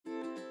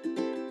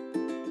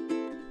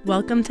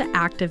Welcome to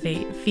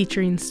Activate,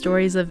 featuring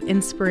stories of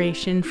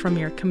inspiration from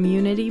your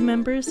community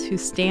members who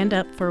stand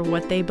up for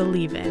what they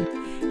believe in,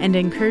 and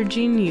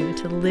encouraging you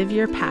to live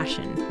your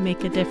passion,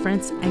 make a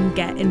difference, and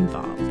get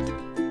involved.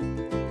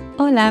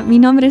 Hola, mi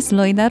nombre es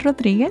Loida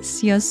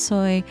Rodríguez. Yo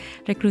soy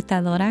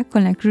reclutadora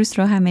con la Cruz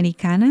Roja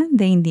Americana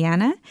de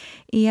Indiana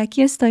y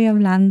aquí estoy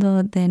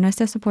hablando de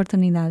nuestras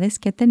oportunidades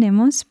que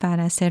tenemos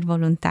para ser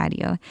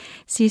voluntario.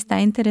 Si está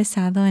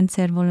interesado en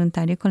ser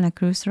voluntario con la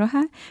Cruz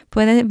Roja,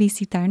 puede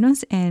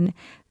visitarnos en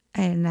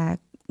la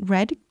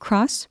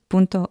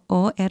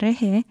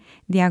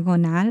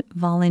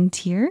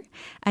redcross.org/volunteer.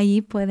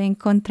 Allí puede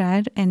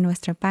encontrar en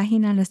nuestra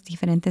página las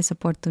diferentes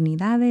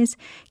oportunidades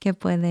que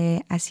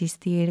puede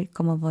asistir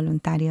como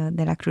voluntario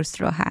de la Cruz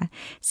Roja.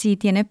 Si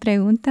tiene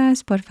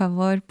preguntas, por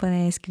favor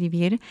puede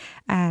escribir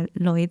a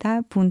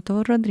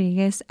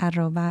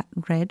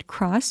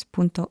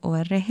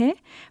loida.rodriguez@redcross.org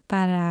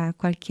para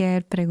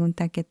cualquier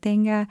pregunta que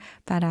tenga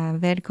para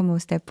ver cómo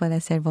usted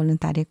puede ser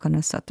voluntario con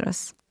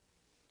nosotros.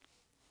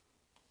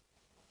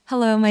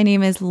 Hello, my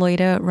name is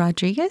Loida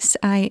Rodriguez.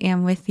 I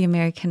am with the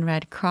American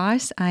Red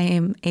Cross. I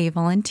am a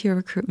volunteer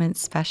recruitment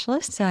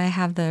specialist, so I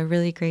have the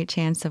really great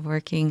chance of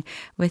working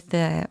with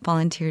the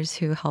volunteers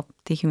who help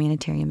the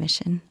humanitarian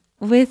mission.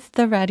 With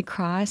the Red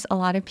Cross, a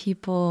lot of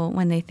people,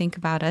 when they think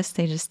about us,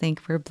 they just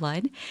think we're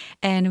blood.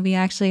 And we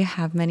actually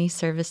have many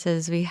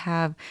services. We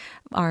have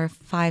our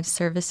 5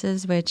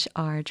 services, which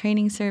are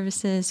training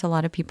services. So a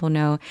lot of people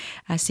know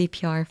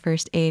CPR,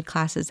 first aid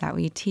classes that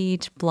we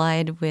teach,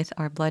 blood with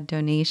our blood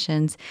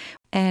donations.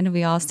 And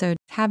we also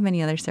have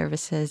many other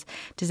services,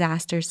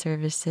 disaster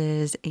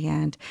services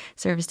and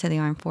service to the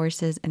armed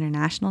forces,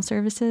 international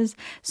services.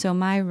 So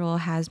my role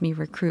has me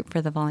recruit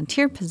for the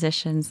volunteer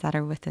positions that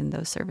are within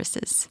those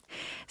services.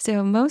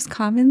 So most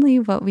commonly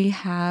what we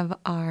have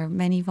are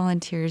many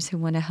volunteers who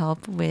want to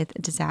help with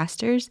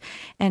disasters.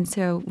 And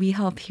so we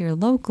help here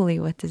locally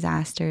with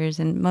disasters,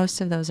 and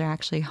most of those are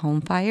actually home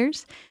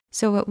fires.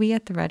 So what we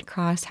at the Red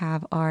Cross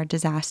have are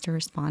disaster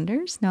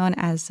responders, known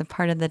as a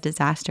part of the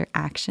disaster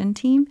action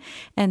team.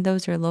 And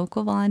those are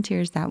local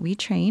volunteers that we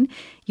train.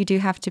 You do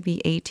have to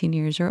be 18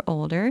 years or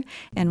older.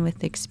 And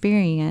with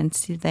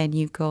experience, then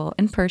you go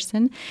in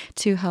person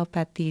to help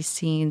at these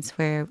scenes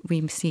where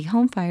we see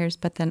home fires,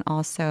 but then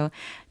also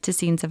to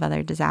scenes of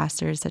other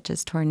disasters such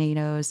as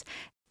tornadoes.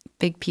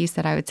 Big piece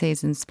that I would say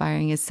is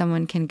inspiring is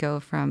someone can go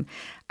from,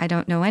 I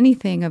don't know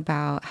anything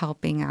about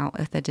helping out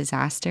with a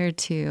disaster,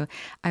 to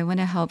I want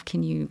to help,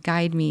 can you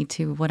guide me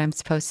to what I'm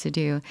supposed to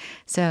do?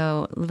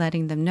 So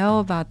letting them know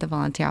about the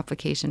volunteer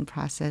application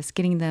process,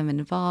 getting them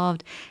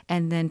involved,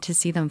 and then to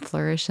see them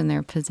flourish in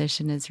their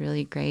position is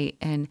really great.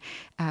 And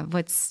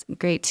what's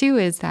great too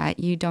is that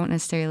you don't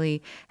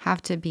necessarily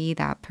have to be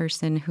that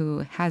person who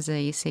has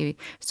a, say,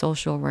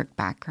 social work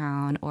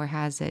background or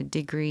has a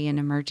degree in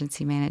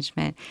emergency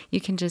management.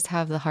 You can just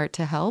have the heart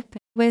to help.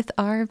 With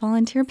our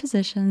volunteer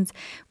positions,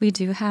 we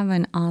do have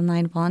an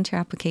online volunteer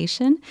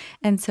application.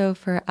 And so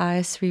for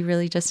us, we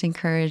really just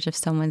encourage, if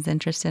someone's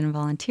interested in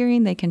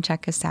volunteering, they can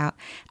check us out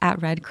at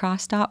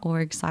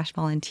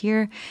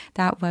redcross.org/volunteer.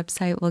 That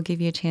website will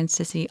give you a chance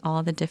to see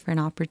all the different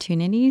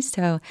opportunities.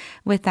 So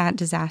with that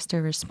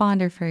disaster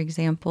responder, for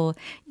example,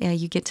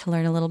 you get to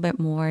learn a little bit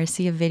more,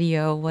 see a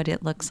video, what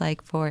it looks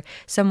like for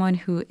someone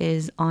who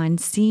is on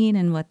scene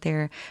and what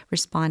they're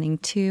responding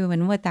to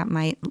and what that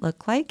might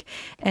look like.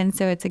 And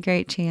so it's a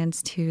great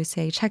chance to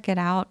say, check it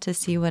out to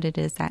see what it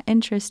is that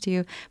interests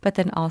you. But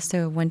then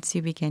also once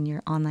you begin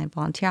your online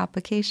volunteer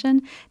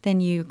application,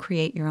 then you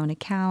create your own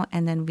account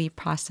and then we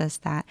process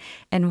that.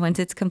 And once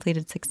it's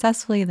completed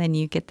successfully, then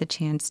you get the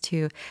chance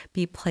to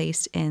be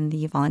placed in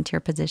the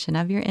volunteer position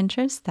of your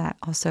interest that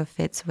also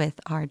fits with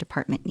our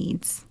department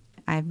needs.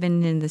 I've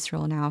been in this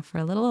role now for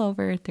a little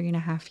over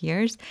 3.5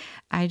 years.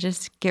 I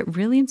just get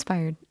really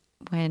inspired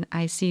when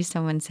I see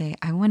someone say,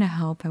 I want to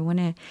help, I want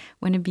to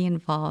be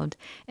involved.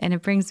 And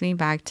it brings me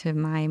back to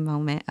my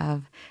moment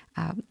of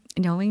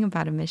knowing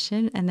about a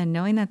mission and then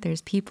knowing that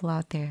there's people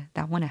out there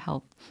that want to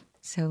help.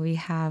 So we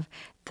have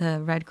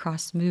the Red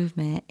Cross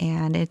movement,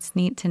 and it's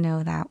neat to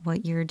know that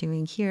what you're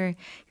doing here,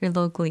 you're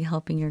locally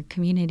helping your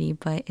community,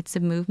 but it's a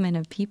movement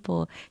of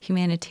people,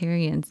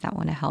 humanitarians that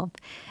want to help.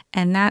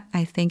 And that,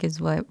 I think, is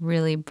what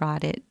really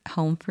brought it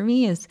home for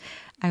me, is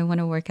I want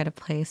to work at a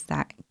place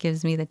that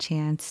gives me the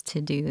chance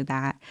to do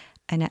that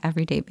on an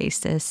everyday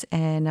basis.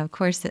 And of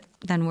course,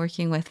 then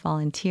working with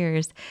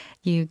volunteers,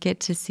 you get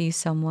to see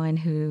someone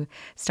who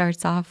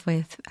starts off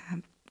with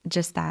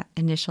just that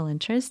initial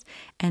interest,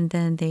 and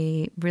then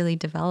they really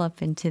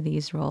develop into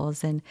these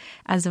roles. And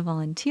as a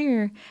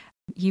volunteer,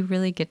 you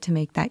really get to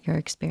make that your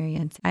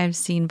experience. I've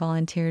seen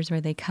volunteers where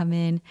they come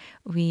in,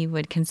 we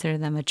would consider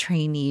them a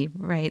trainee,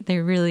 right?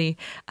 They're really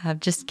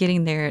just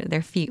getting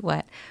their feet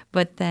wet.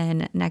 But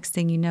then next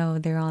thing you know,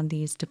 they're on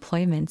these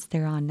deployments,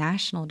 they're on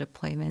national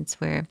deployments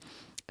where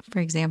for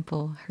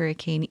example,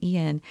 Hurricane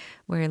Ian,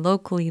 where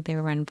locally they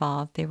were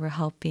involved, they were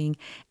helping,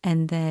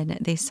 and then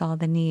they saw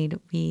the need.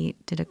 We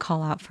did a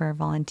call out for our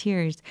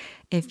volunteers.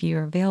 If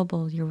you're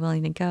available, you're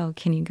willing to go,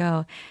 can you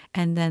go?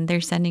 And then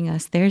they're sending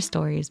us their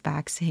stories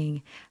back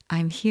saying,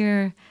 I'm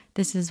here,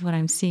 this is what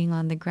I'm seeing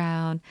on the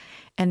ground.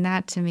 And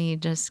that to me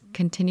just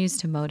continues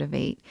to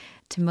motivate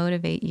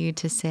you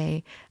to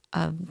say,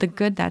 the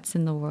good that's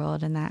in the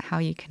world and that how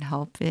you can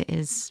help it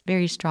is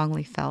very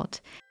strongly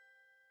felt.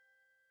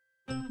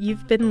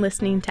 You've been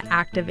listening to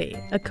Activate,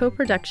 a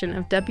co-production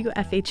of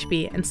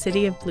WFHB and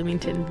City of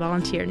Bloomington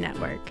Volunteer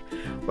Network,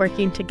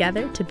 working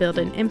together to build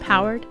an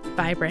empowered,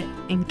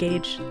 vibrant,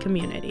 engaged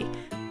community.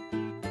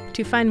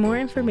 To find more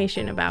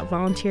information about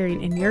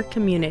volunteering in your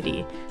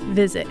community,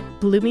 visit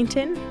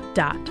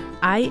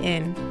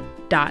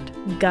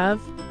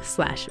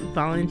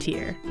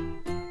bloomington.in.gov/volunteer.